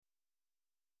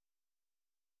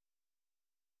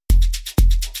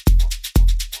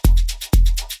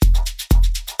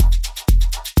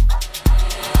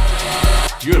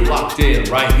locked in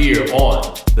right here on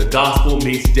the Gospel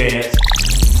Meets Dance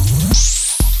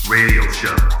radio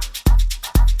show.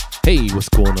 Hey, what's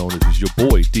going on? This is your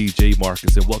boy, DJ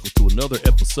Marcus, and welcome to another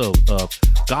episode of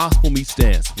Gospel Meets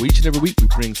Dance, where each and every week we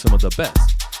bring some of the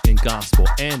best in gospel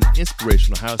and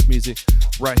inspirational house music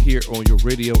right here on your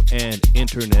radio and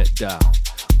internet dial.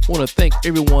 I want to thank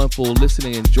everyone for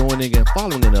listening and joining and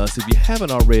following us. If you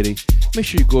haven't already, make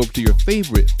sure you go over to your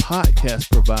favorite podcast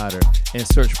provider and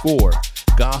search for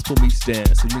Gospel Meets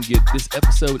Dance so you can get this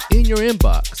episode in your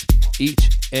inbox each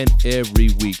and every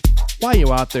week. While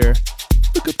you're out there,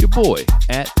 look up your boy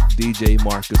at DJ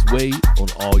Marcus Wade on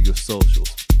all your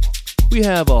socials. We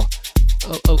have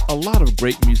a lot of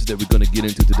great music that we're going to get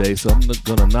into today, so I'm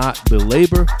going to not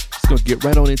belabor. Just going to get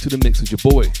right on into the mix with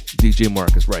your boy, DJ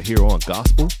Marcus, right here on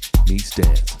Gospel Meets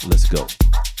Dance. Let's go.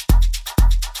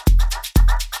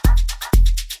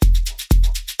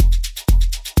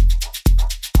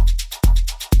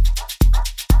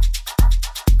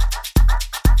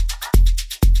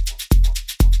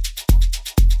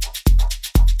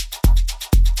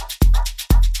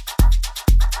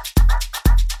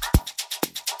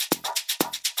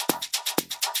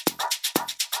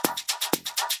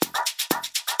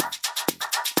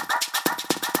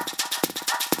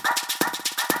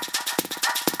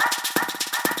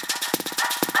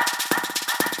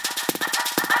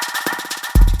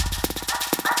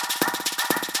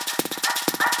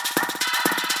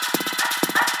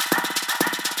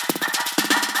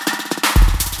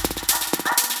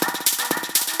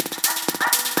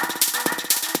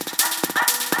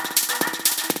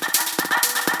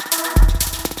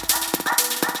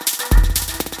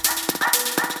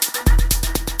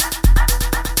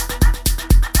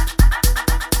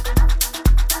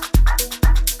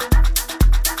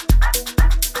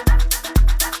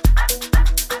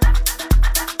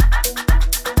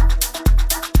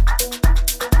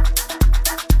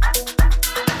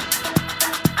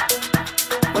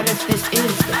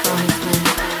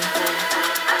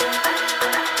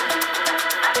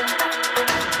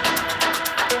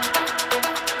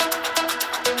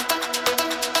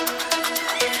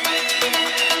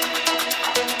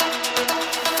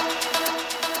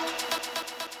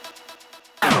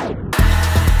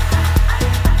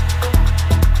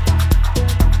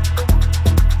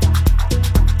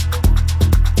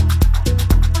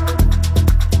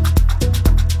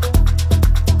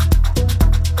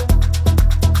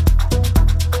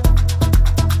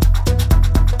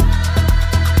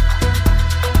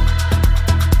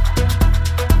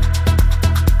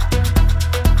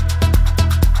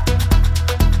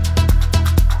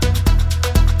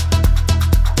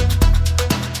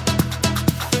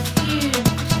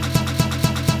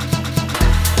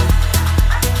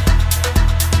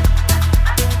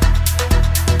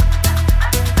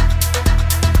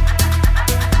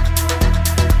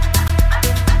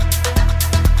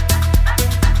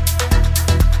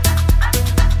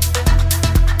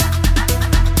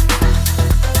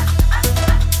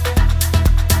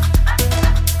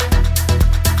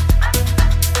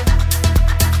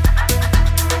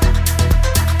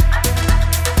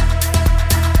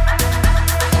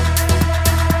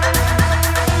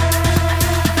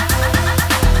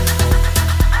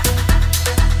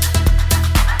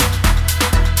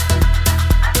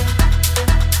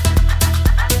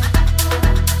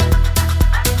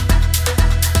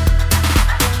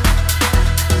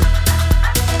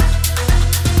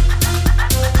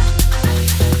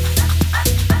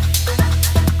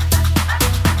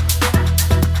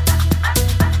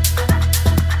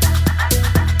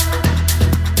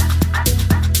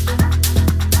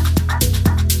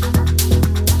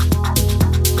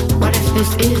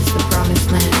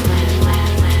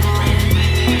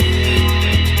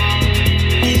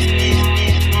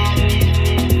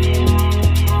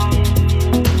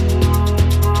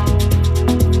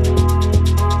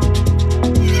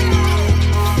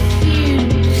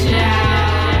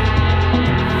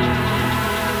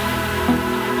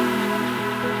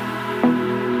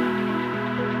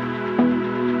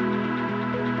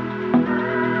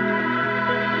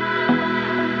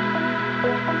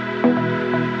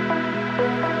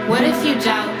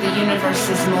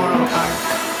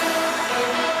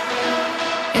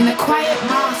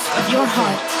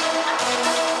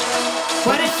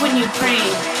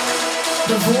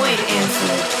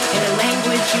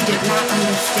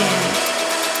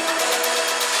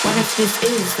 This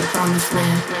is the promised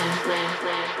land.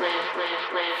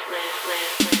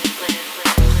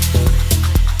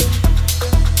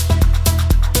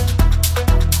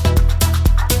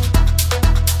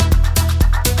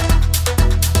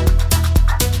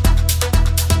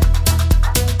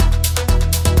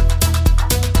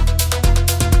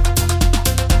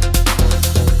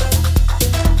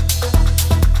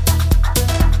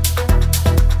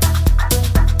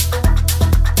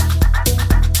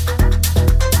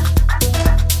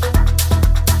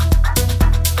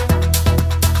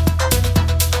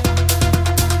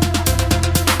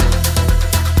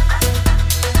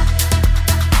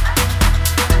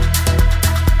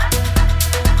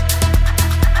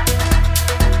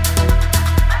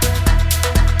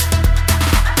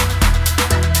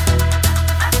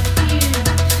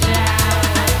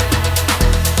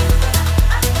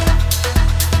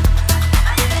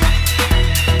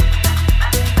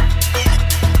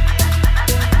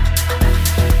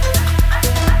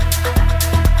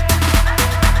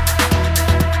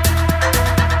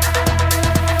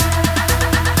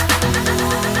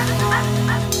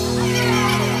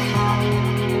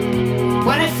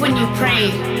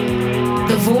 prayed.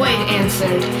 The void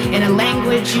answered in a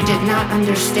language you did not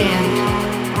understand.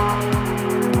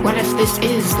 What if this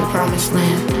is the promised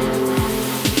land?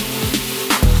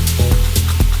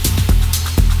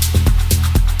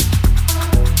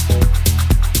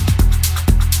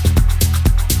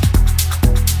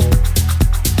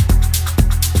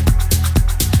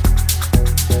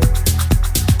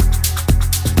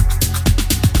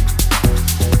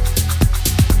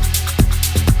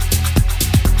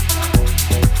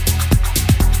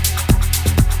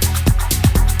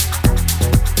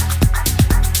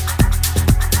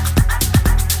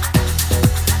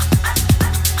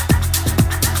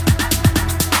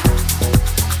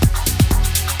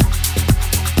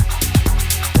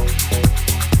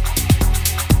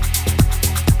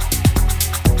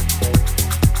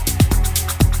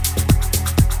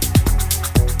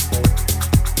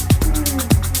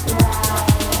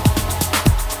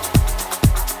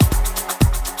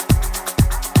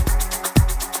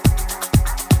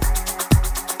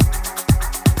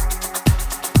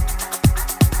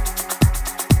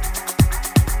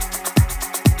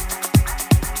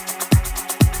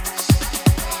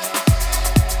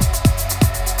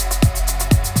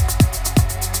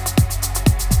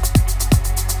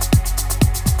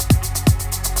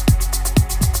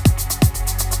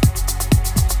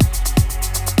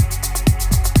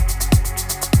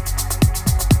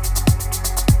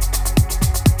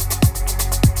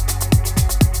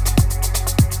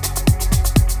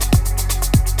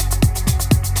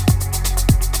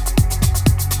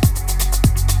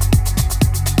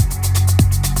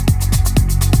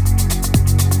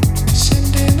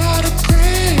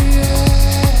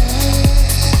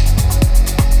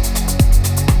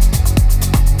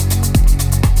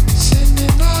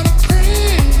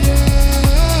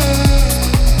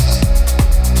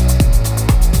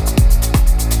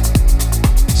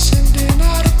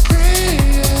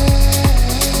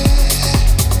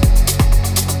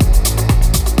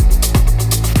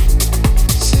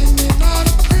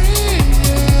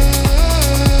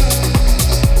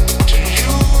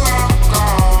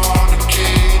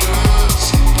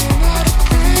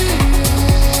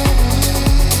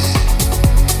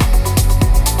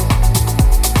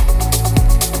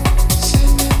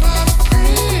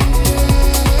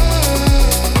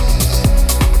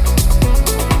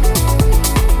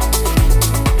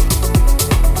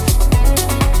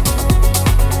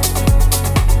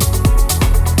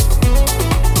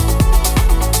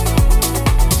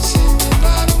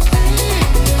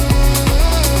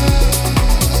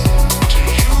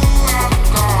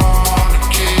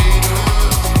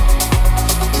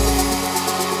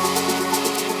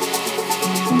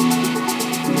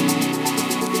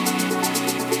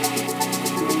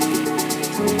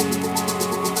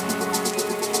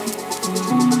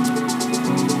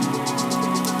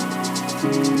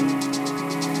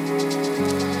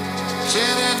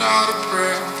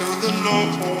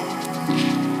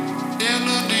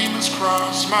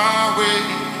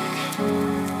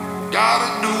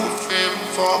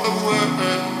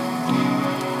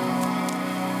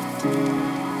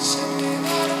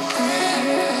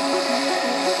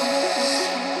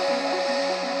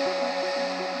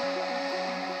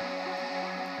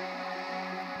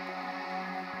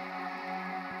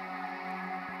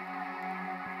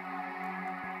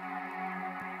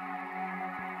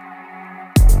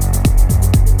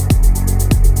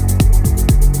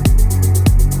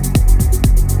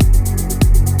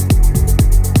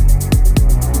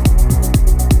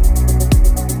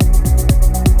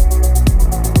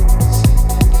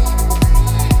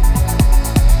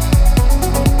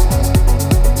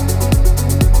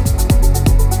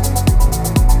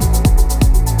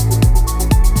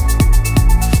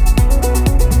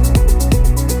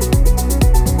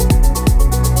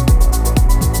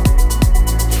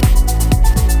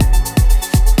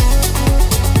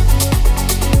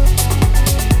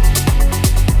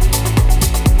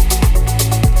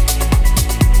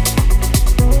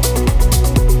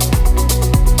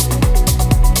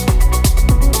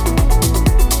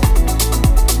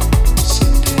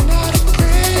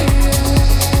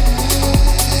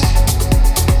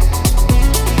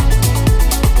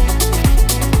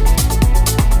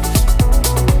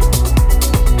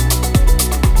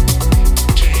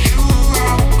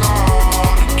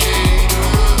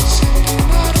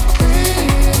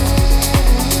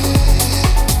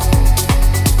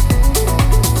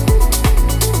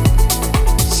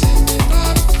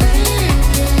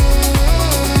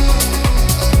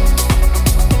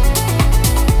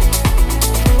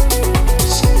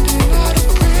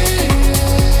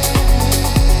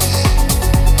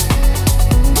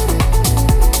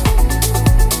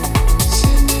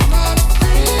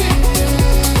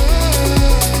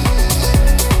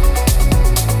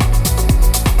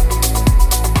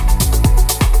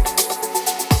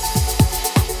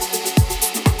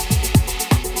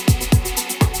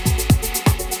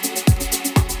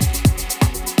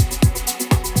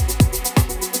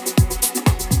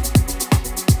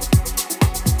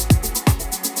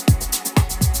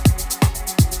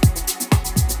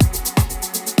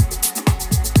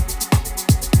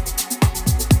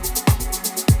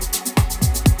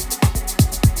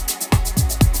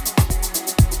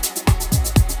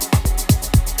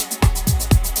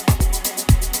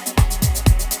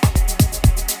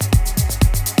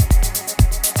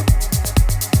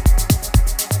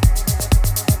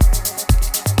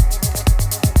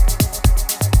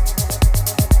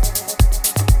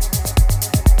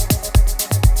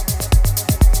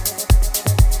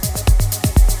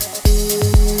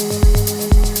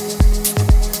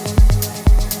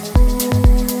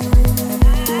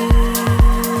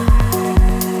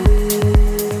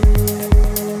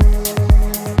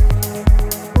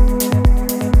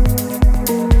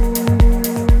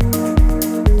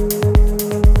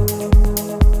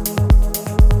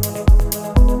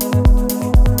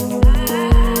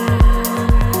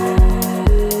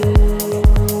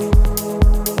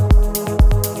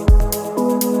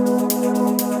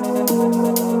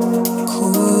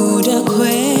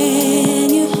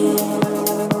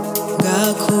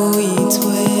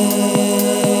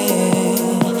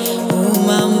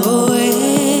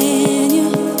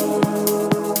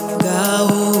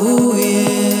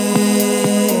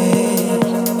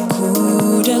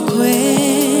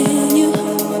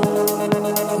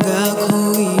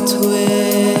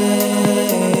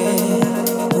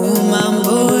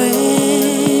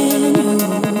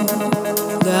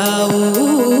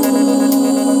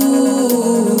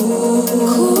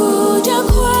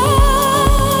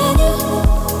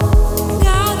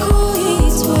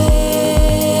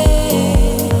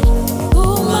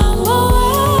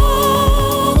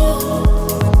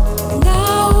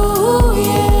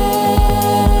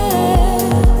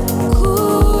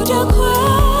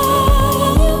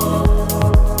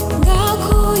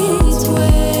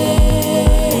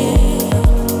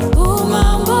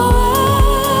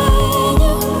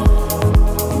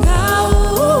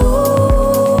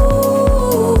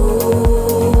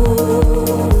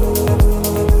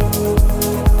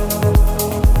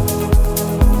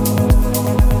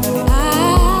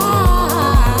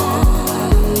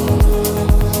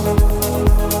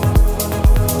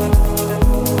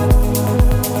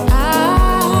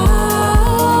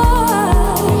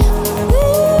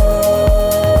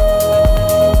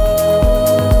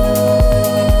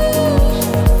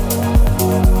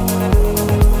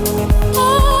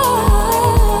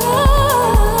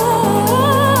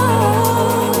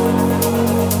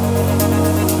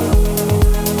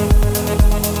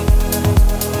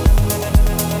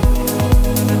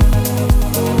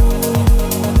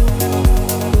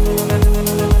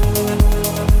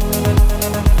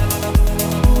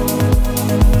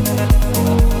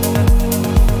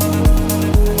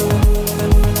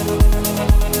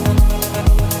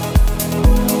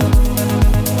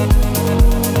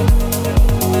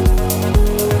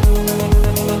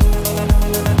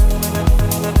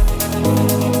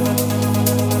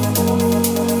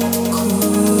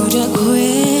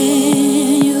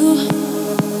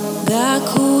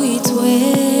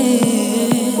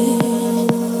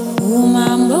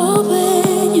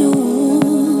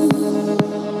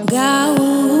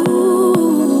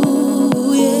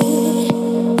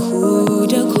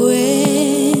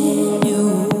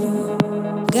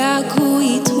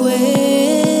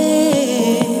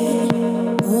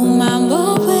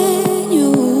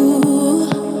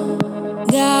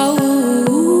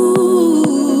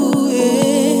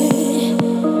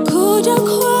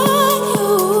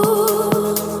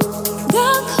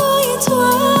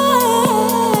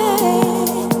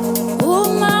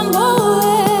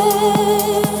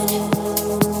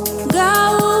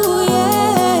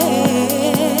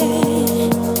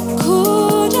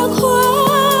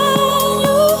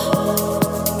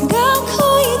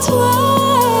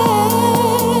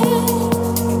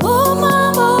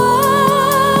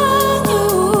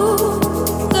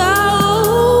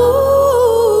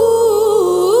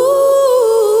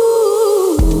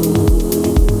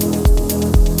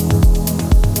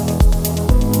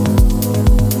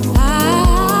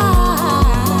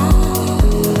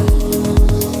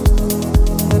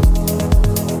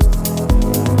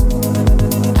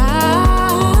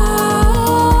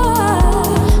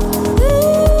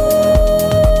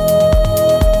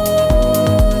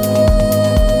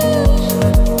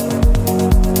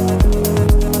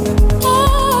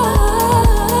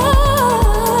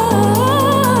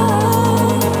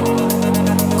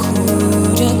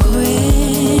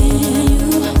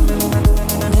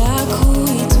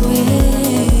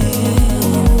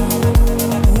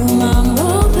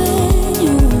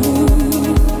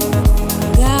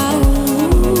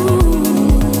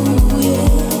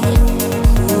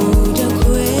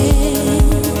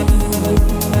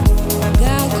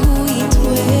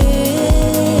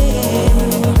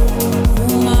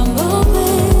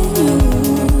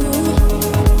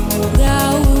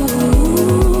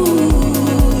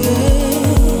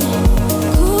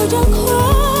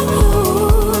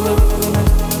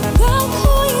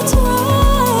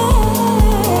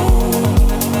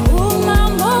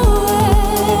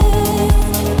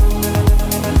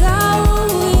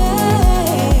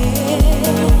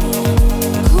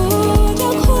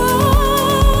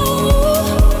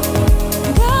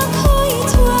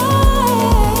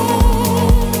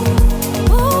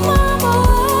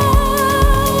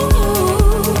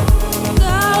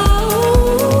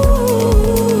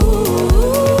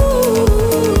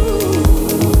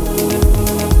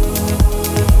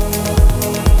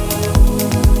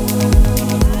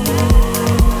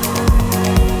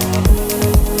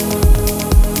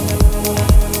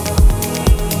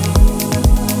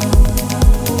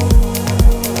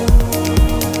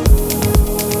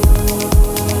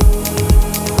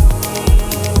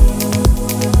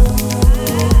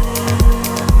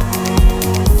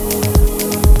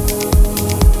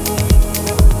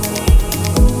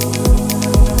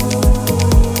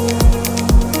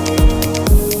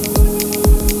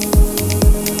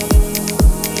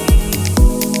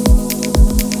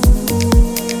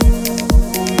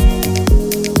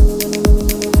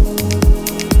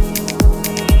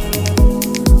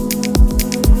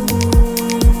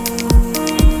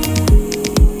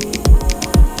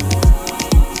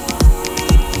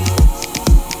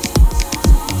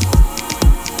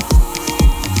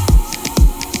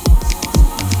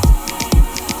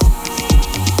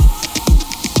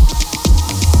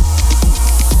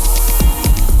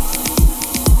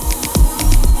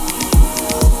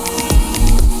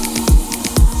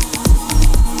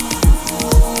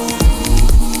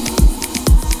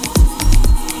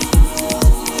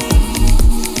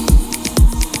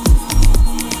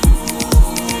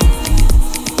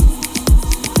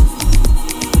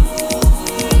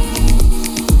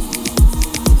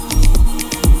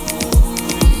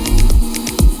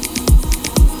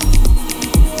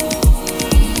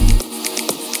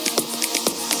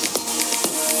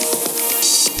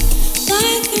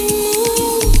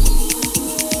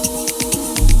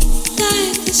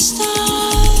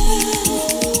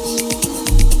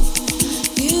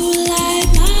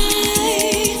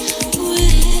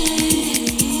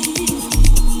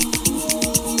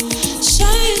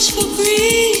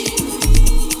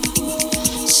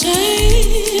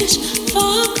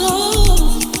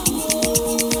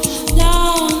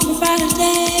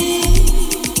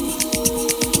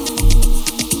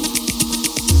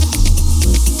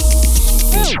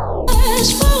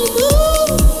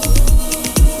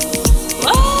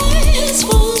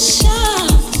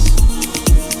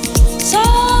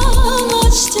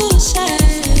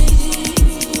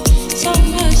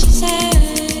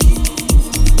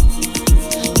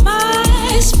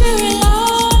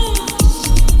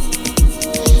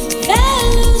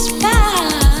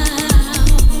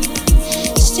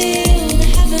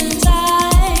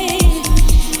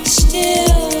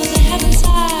 Still the heavens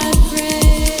I pray.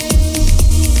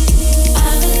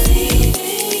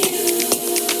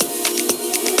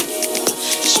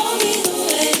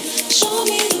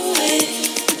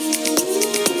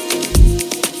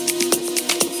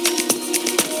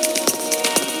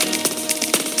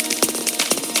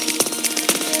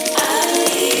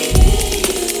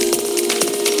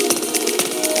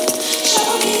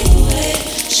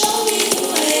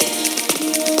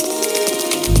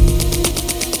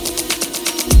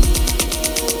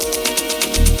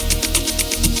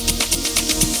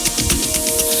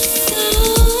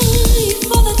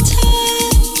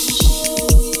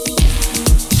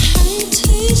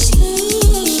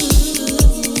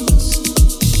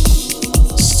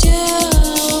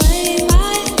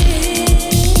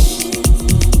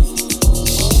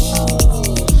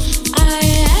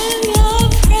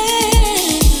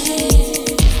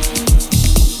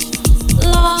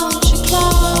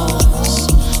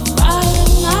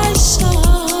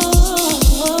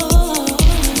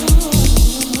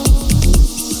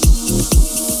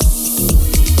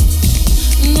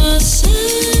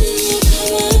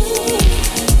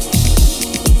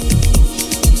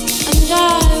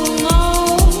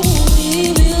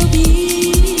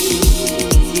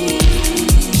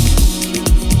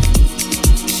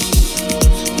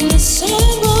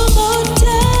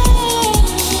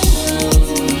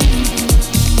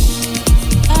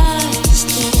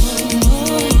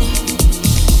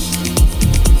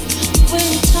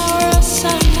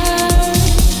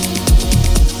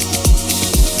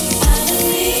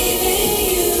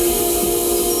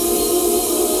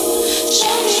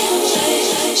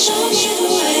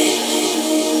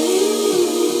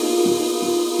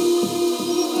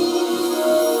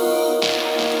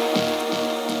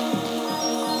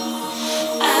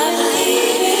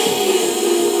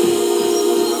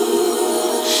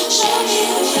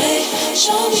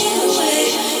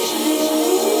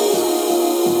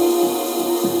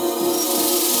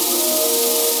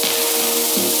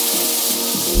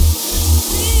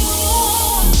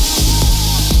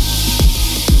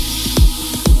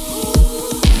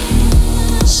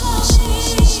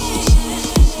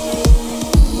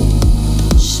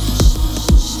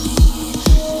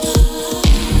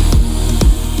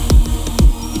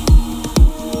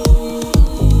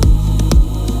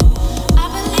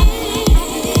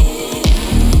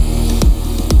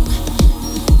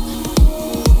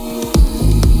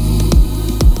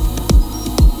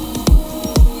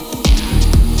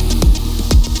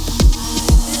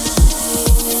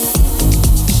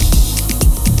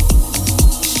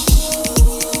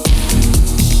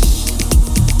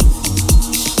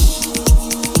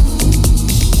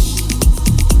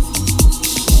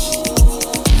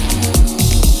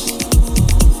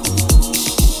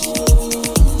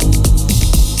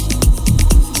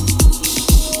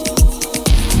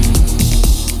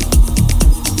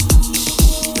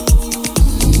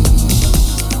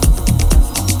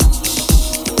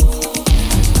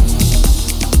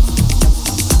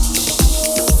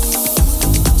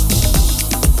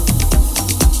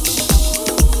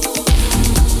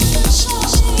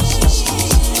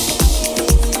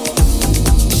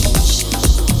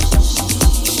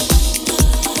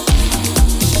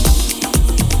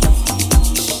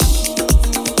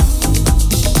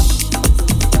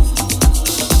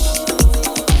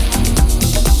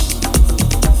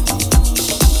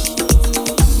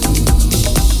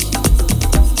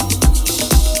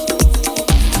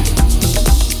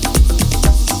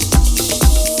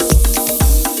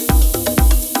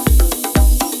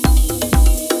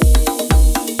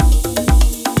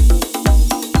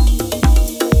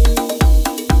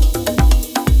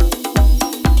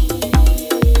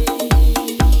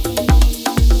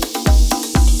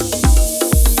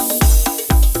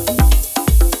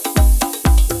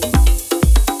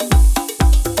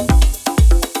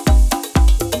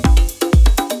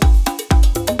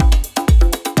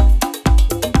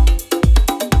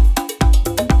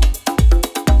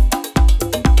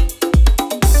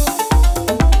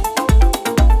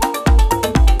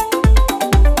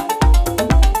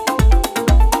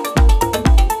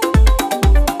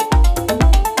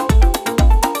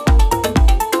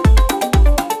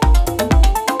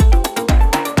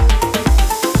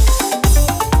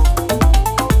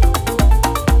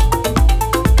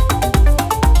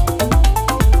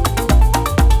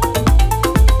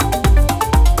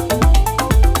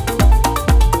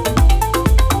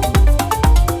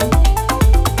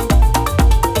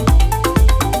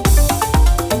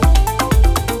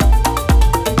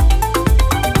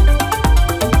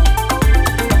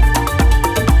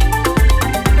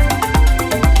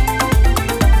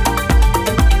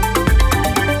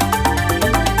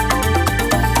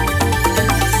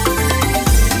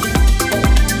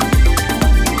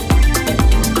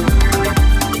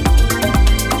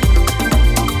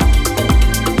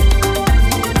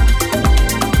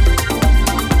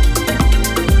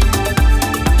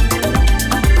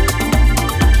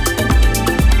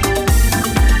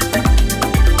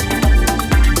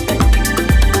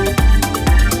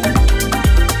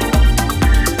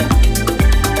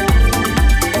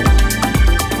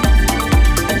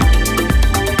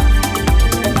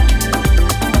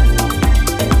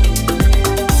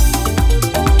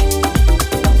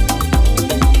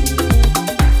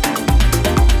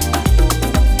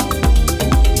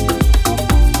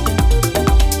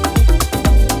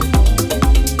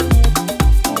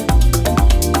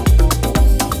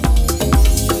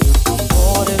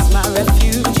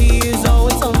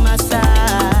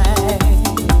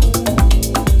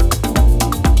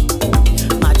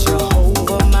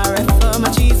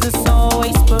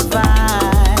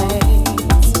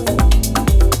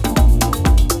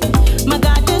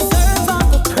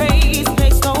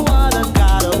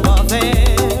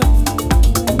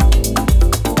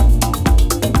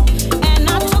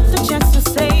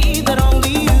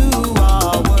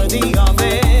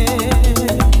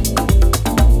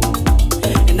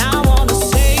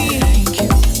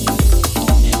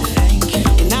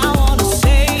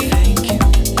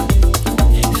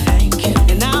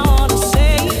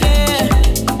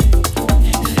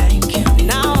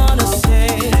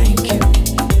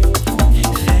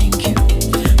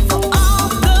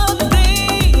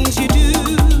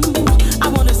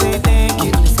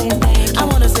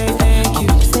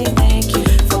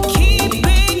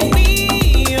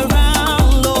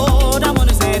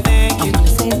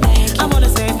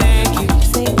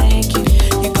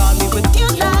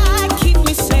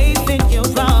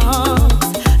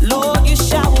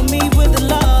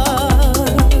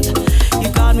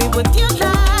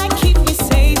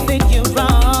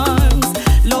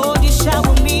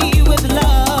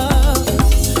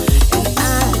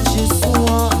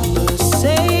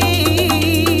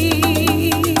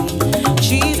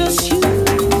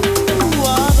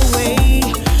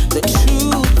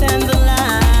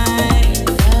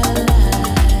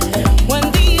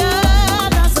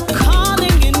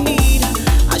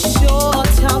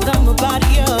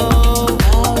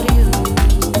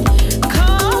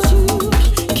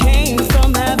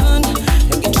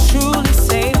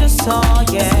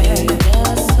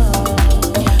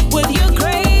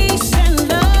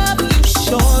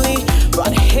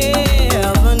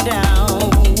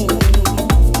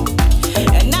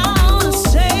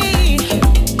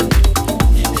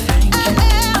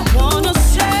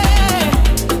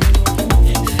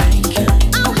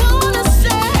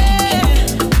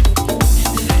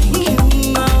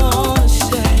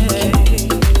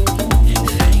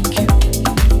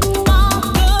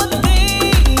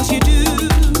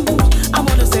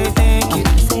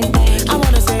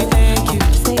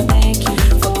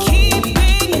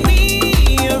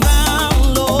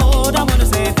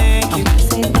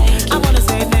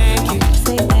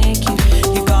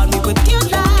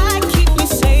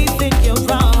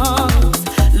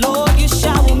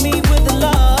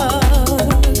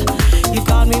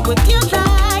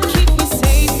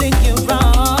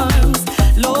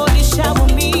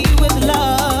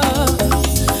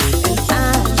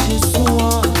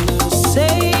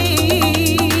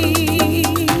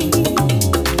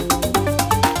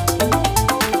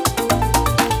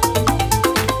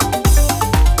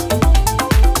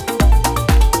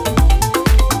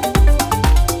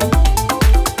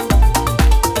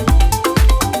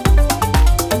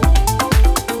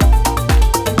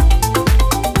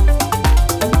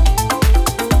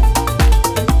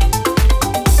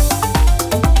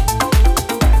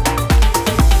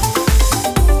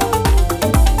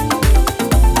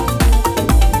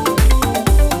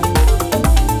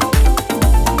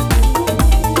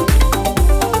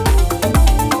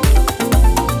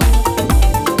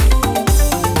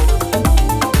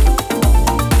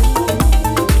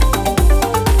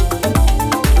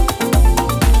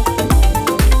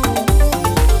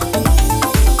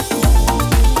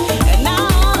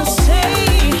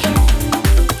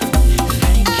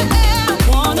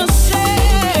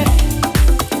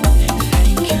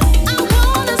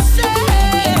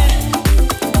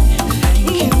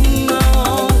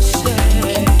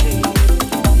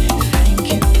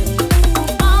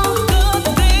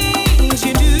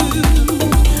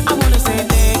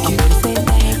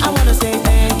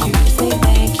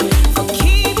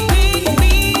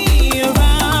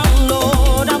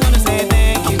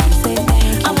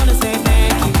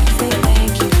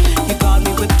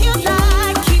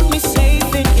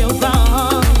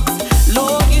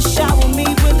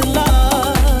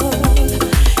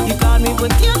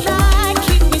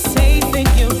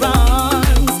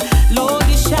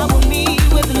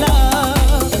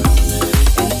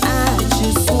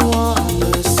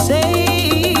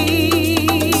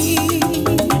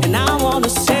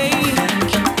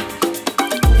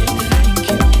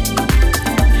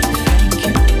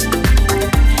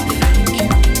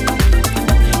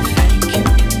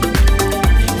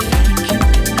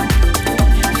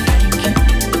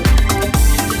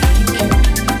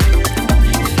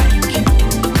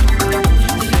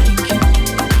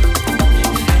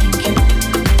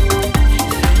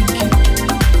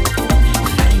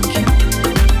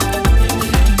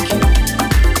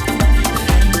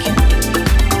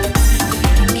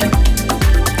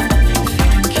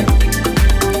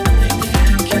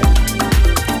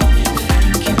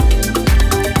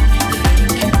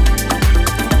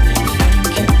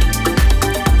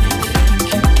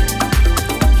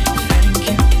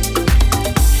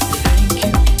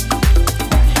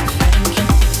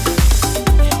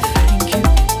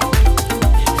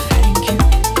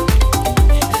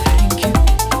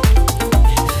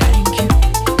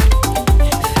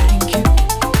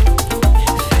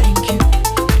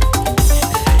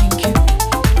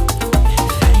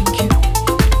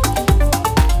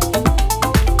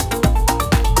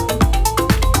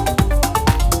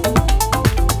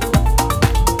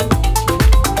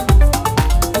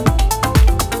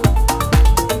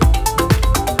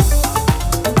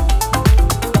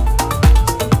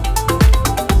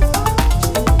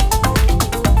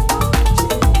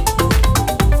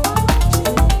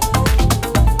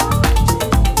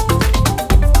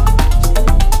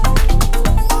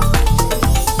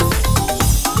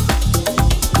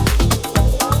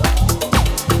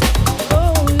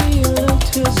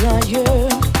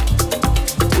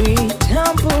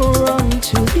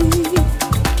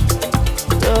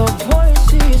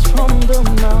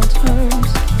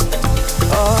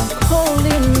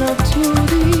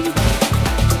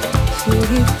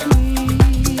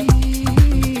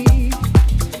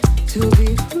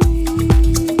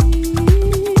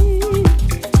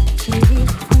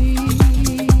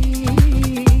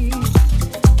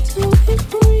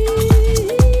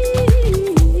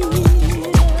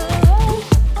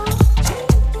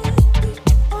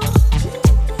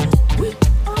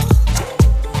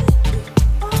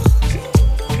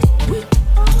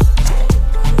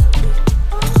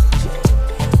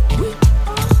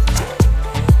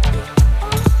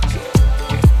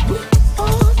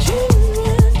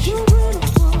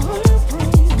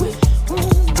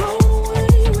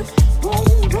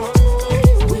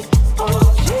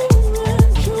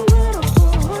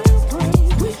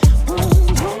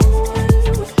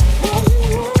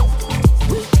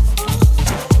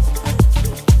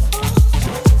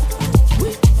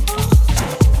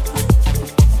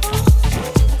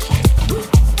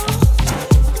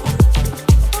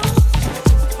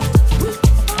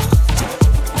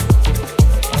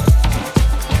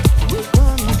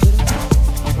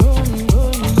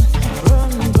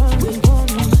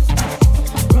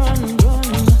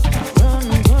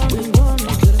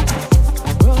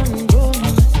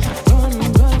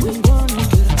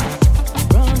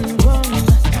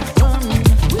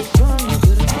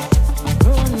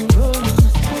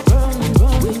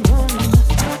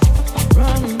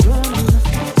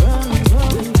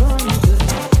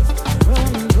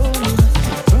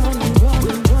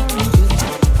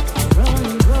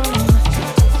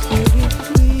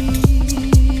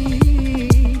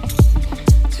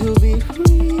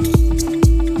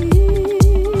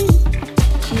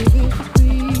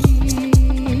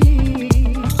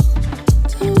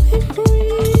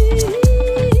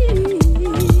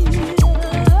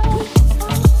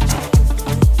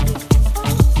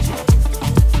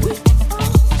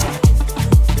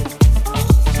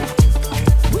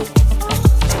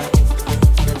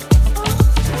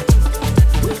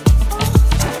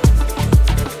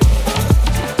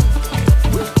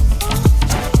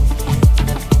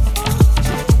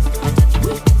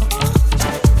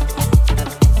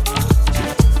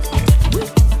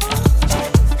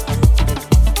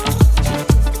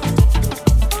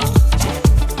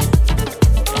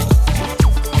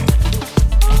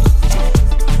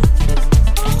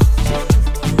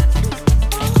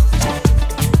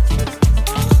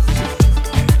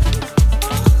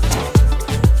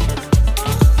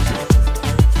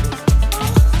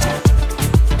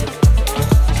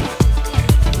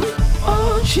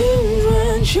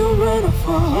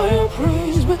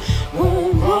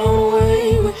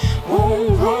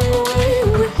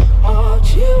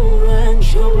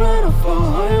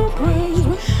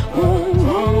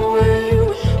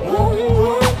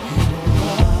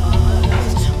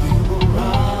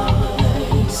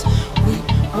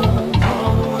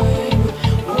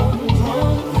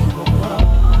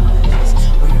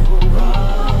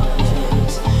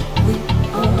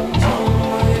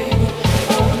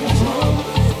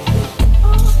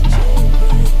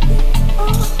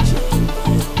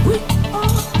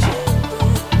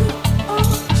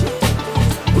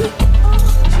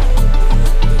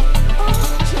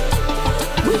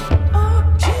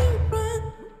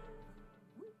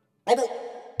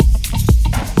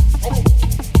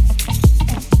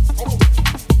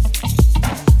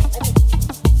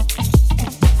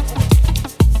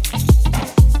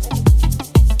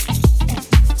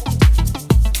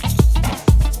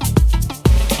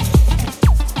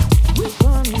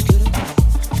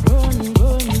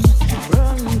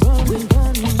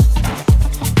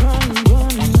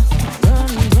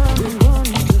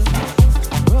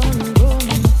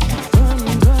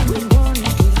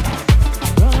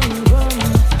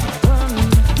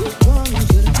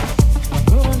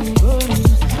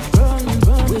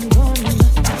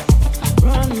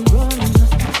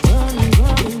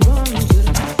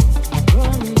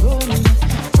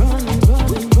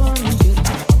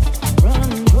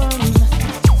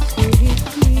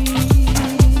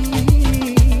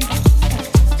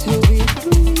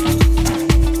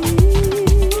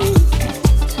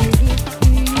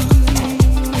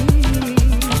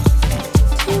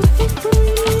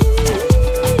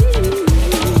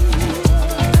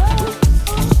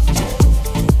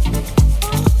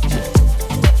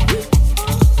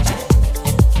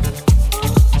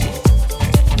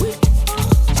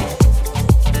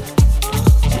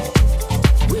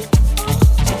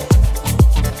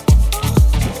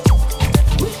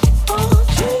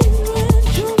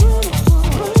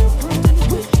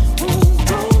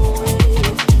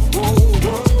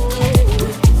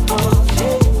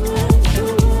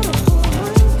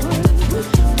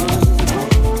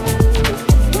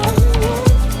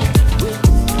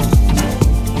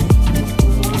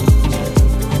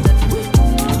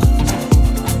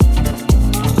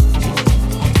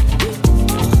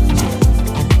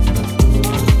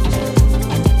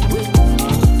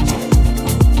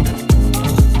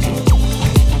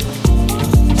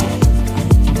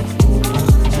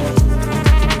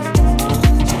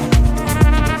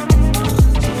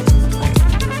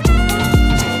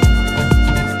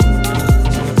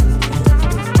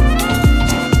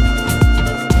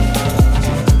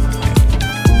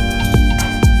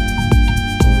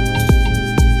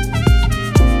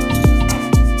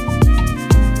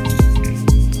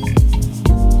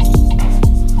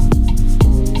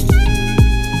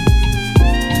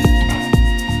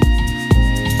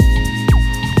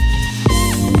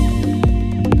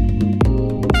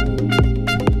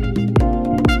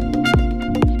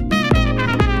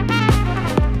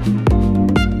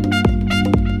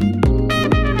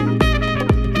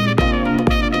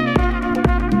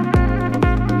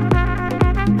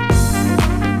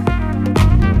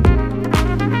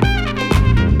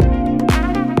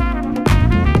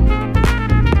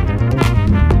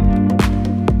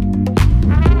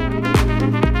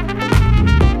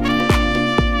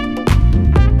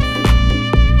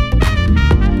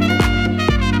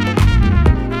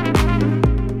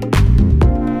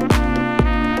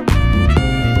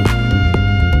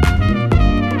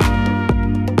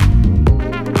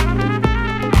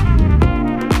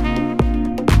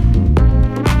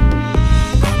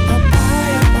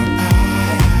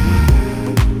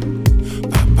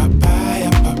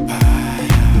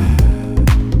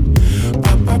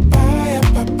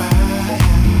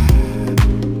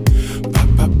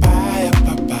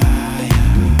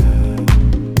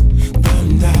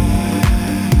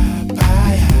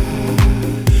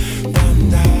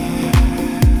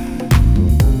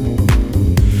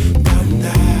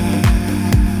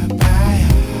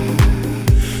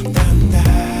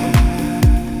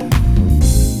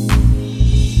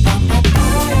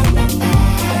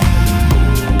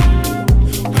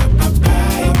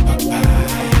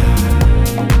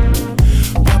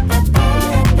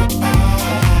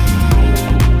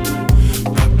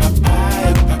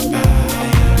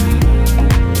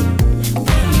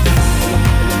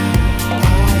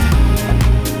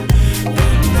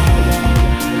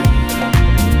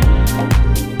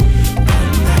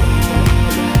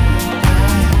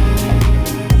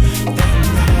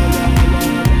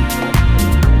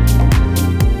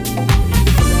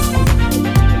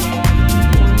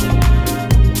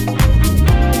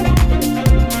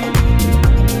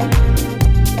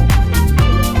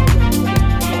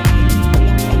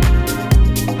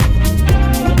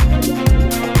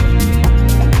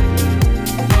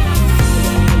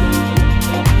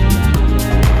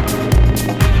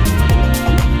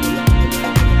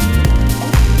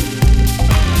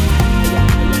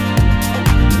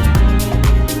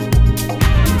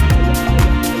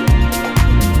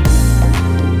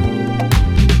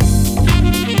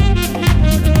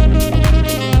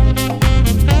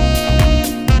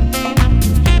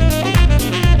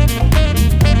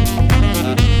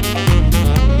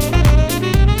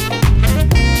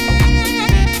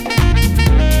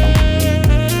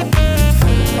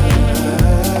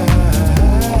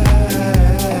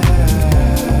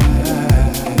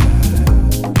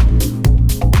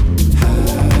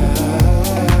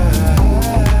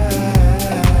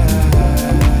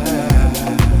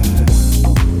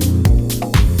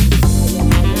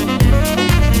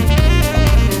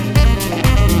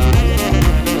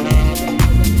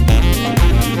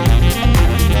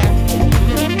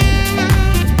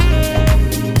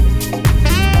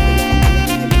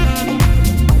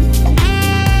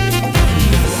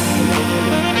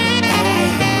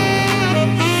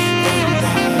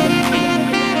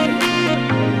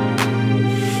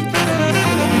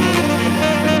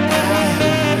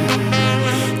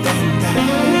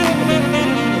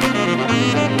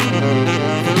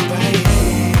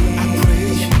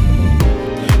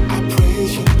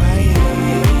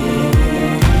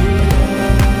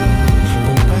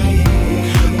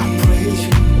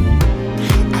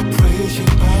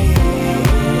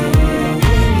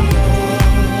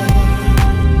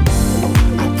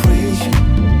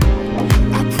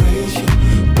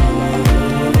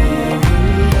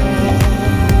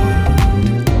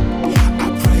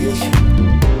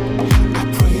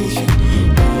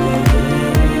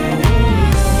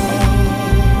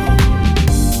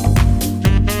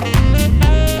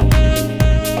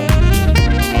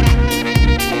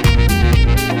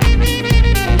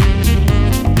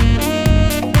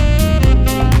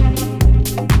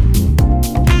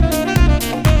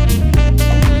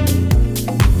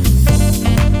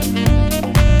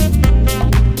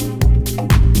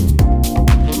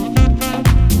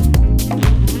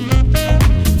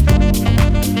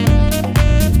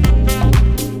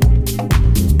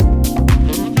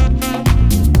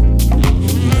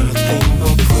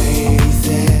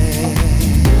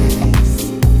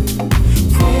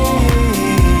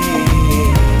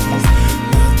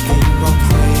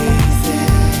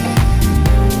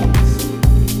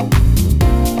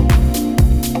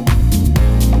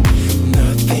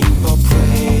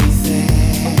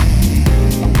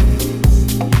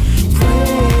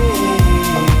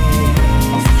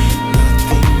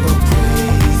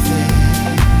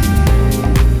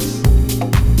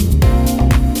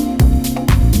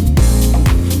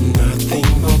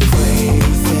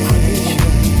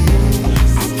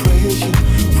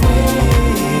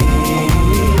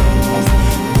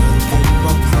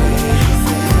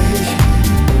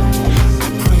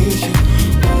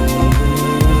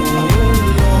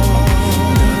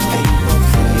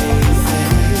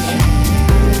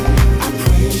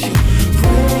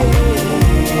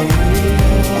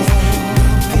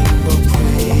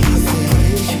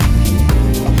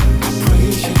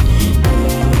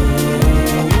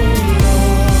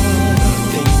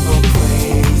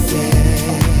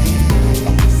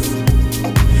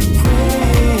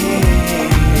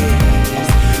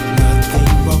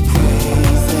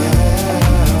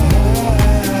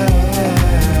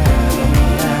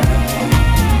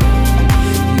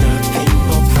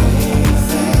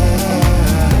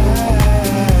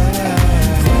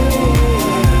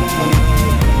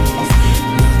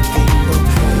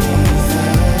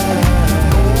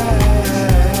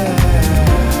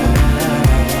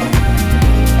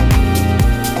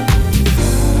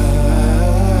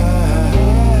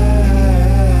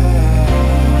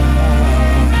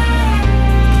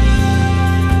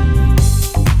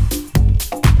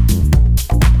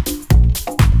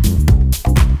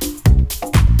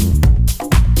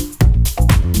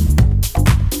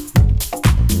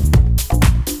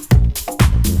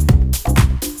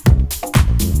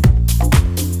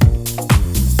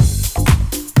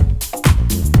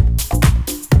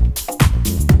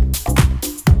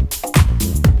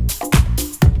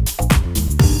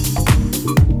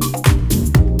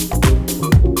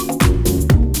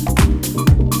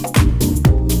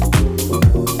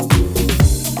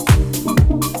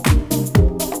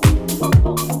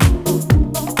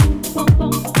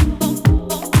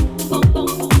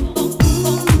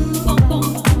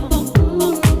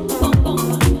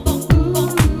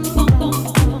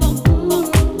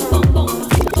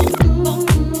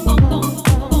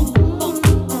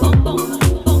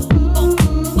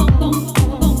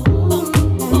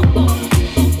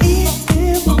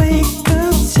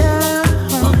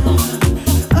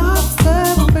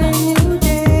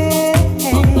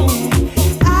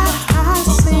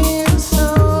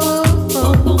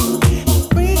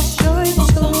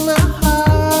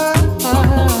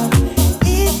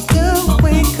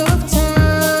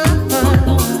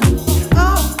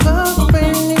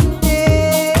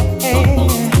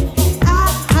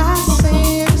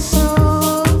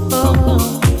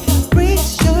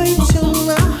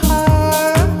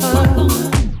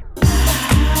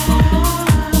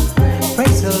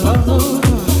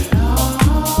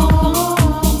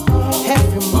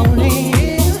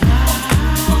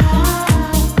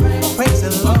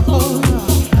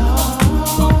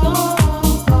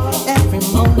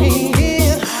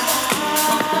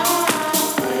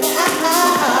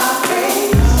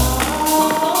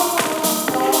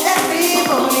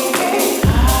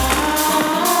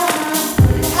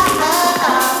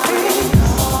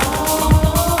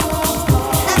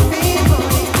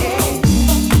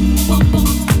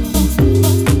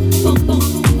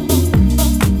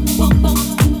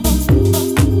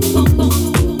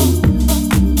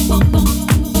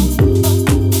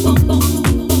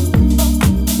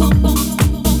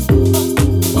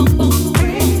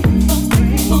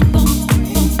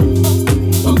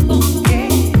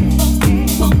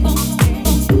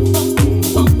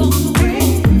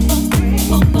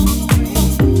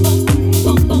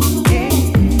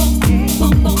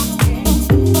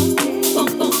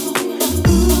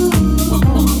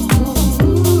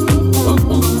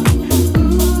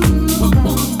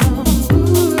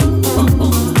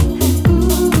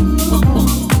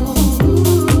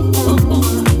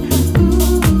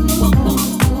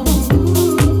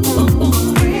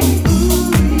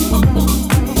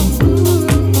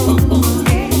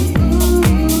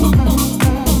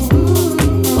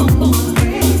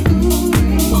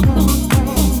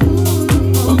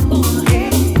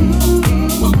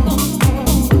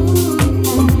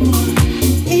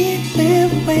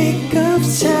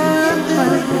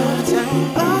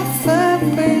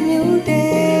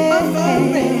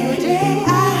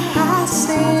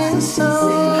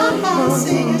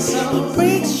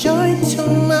 brings joy to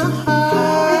my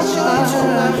heart.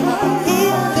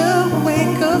 In the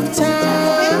wake of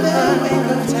time,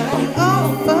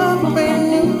 of a brand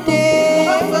new day,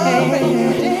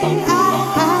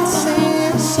 I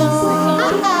sing a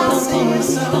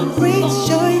song, brings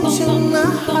joy to my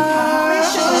heart.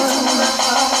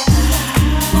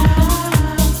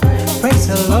 Praise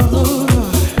the Lord.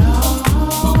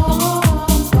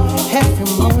 Every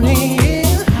morning,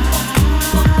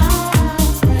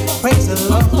 praise the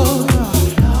Lord.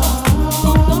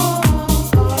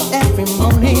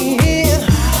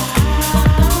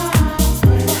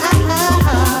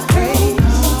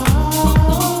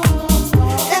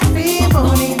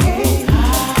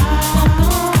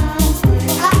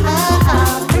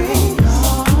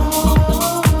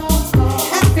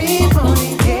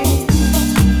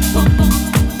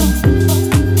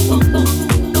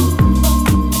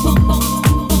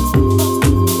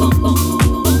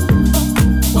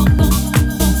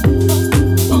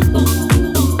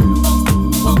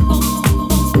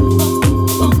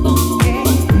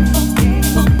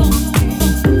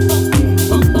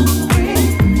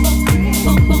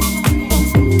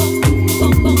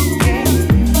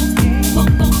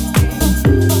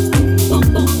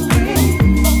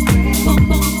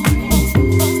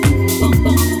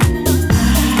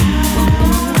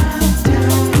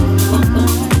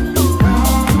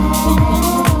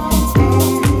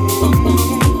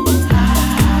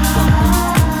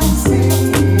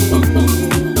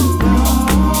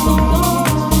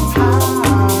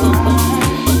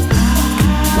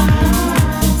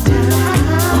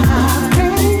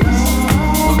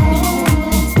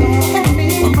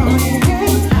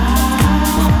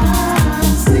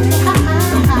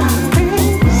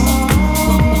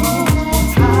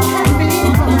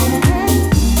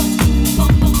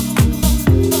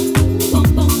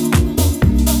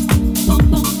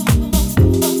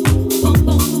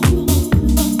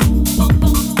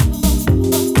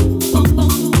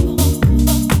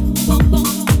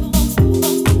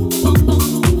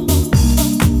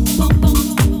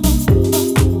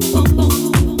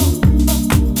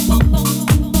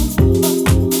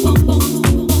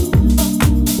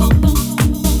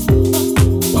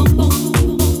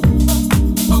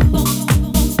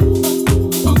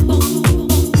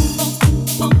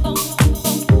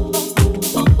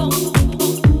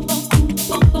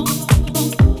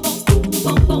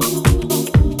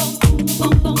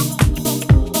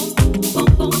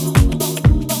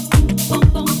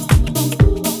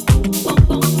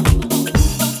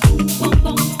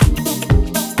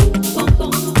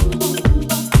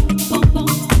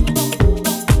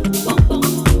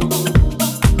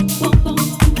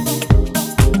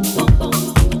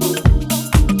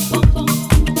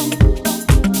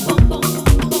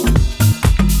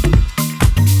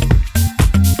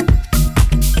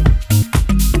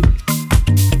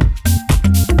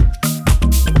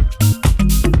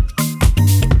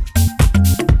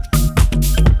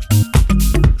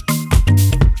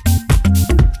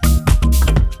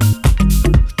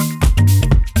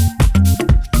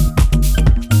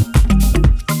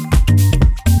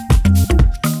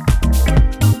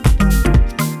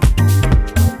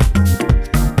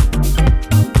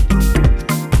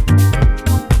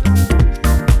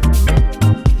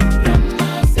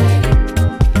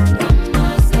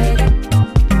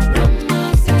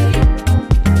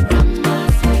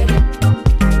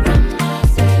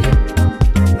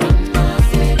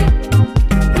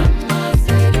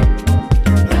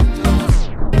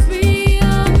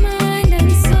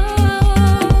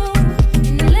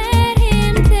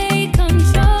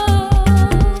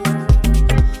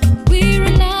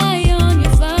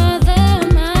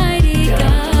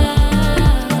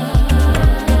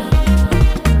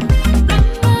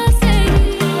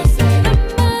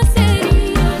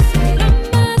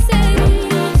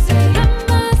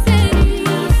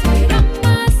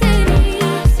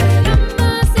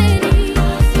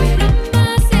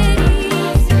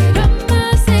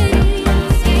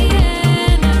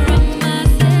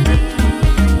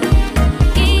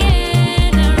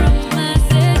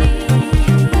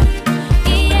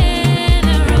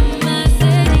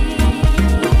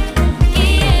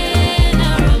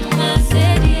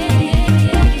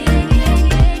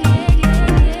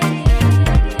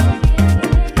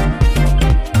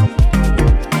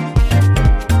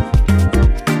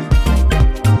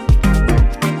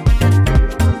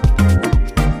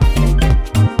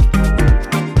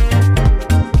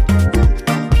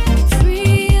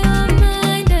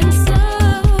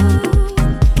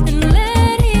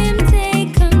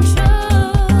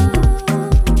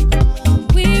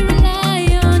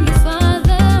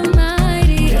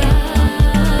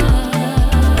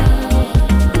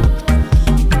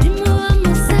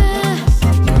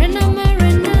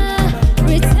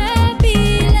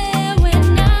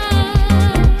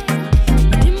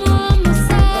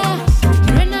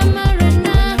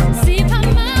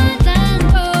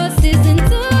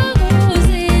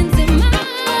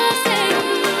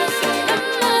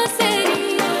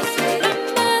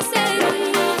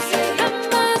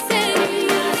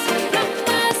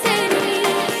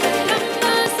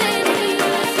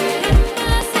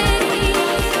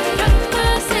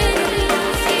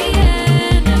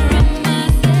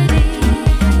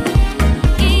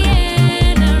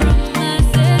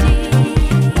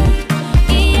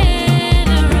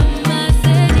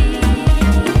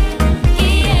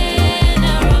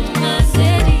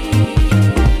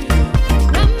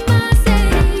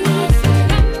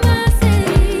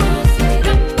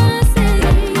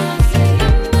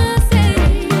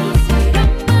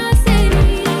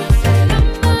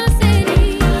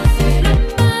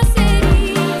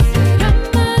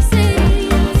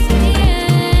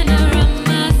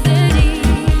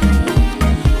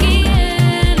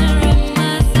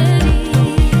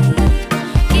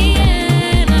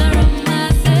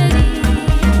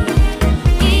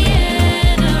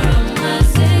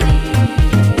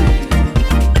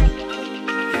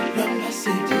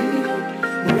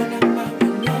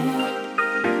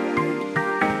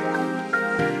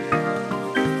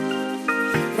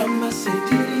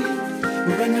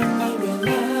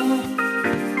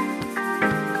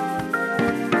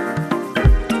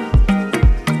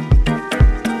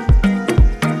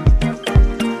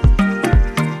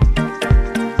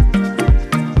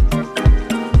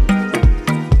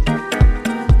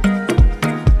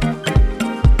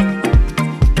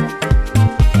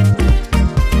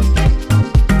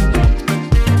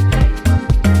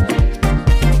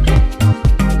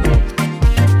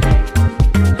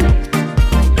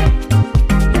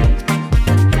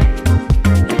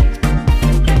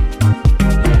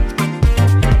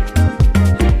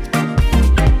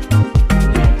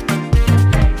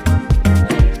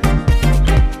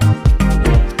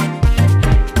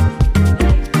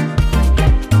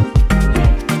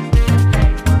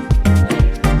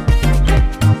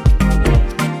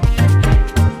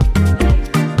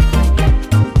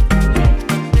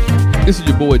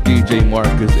 boy DJ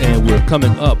Marcus, and we're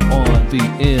coming up on the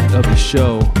end of the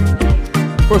show.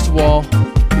 First of all,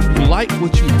 if you like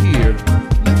what you hear,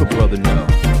 let a brother know.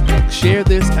 Share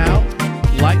this out,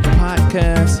 like the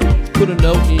podcast, put a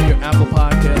note in your Apple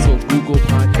Podcasts or Google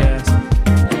Podcasts.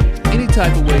 Any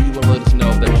type of way you want to let us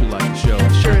know that you like the show.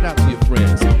 Share it out to your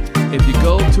friends. If you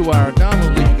go to our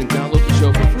download link, you can download the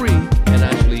show for free and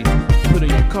actually put it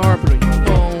in your car, put it in your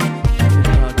phone,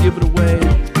 and give it away.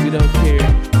 We don't care.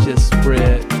 Just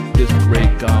spread this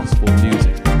great gospel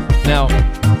music. Now,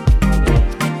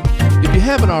 if you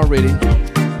haven't already,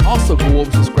 also go over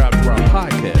and subscribe to our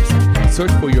podcast.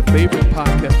 Search for your favorite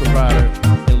podcast provider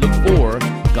and look for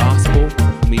Gospel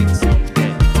Meets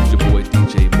Dance. It's your boy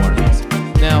DJ Marcus.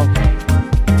 Now,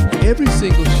 every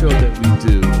single show that we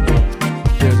do,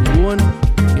 there's one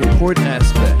important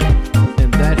aspect,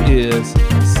 and that is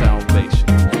salvation.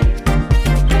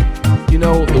 You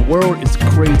know, the world is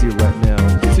crazy right now.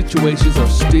 Situations are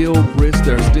still brisk.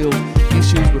 There are still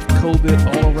issues with COVID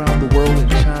all around the world in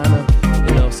China.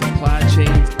 You know, supply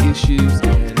chain issues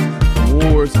and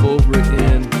wars over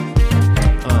in,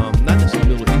 not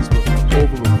necessarily the Middle East, but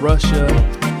over in Russia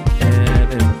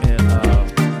and I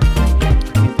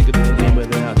can't think of the name of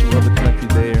that other country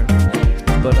there.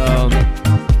 But,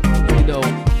 you know,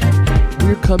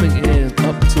 we're coming in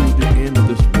up to the end of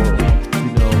this world.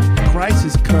 You know, Christ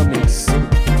is coming soon.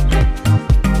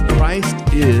 Christ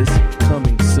is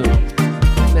coming soon.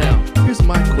 Now, here's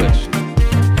my question.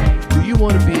 Do you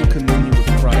want to be in communion with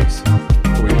Christ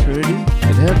for eternity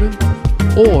in heaven?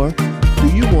 Or do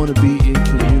you want to be in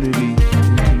commune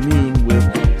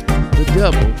with the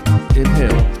devil in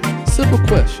hell? Simple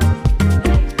question.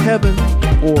 Heaven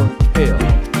or hell?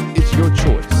 It's your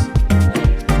choice.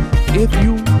 If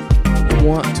you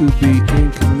want to be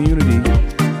in community,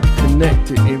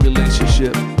 connected in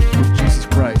relationship with Jesus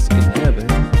Christ in heaven,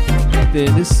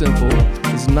 then it's simple.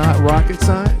 It's not rocket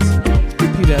science.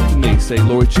 Repeat after me. Say,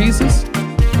 Lord Jesus,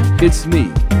 it's me.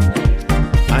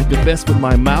 I confess with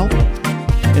my mouth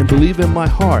and believe in my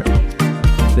heart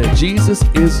that Jesus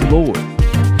is Lord.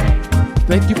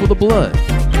 Thank you for the blood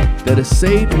that has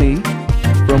saved me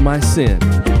from my sin.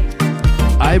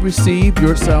 I receive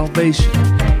your salvation.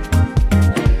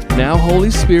 Now,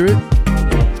 Holy Spirit,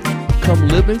 come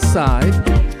live inside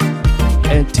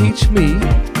and teach me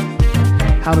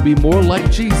how to be more like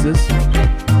Jesus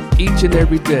each and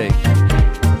every day.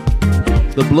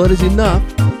 The blood is enough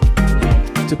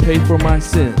to pay for my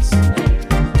sins.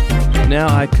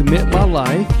 Now I commit my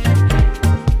life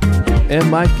and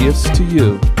my gifts to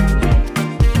you.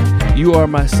 You are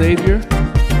my Savior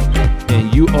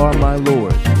and you are my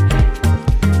Lord.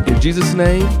 In Jesus'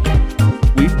 name,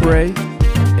 we pray,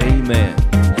 amen.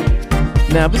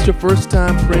 Now, if it's your first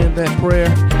time praying that prayer,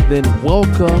 then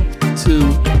welcome to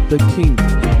the kingdom.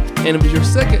 And if it's your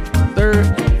second, third,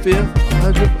 fifth,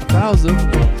 100th,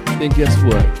 1,000th, then guess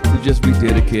what? You just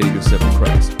rededicated yourself to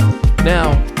Christ.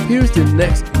 Now, here's the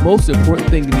next most important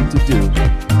thing you need to do.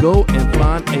 Go and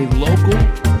find a local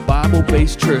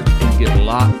Bible-based church and get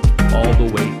locked all the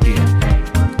way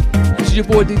in. This is your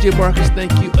boy DJ Marcus.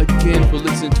 Thank you again for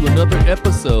listening to another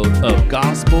episode of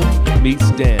Gospel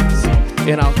Meets Dance.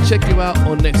 And I'll check you out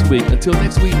on next week. Until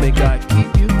next week, may God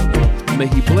keep you, may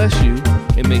He bless you,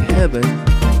 and may heaven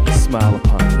smile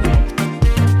upon you.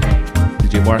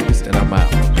 DJ Marcus, and I'm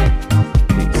out.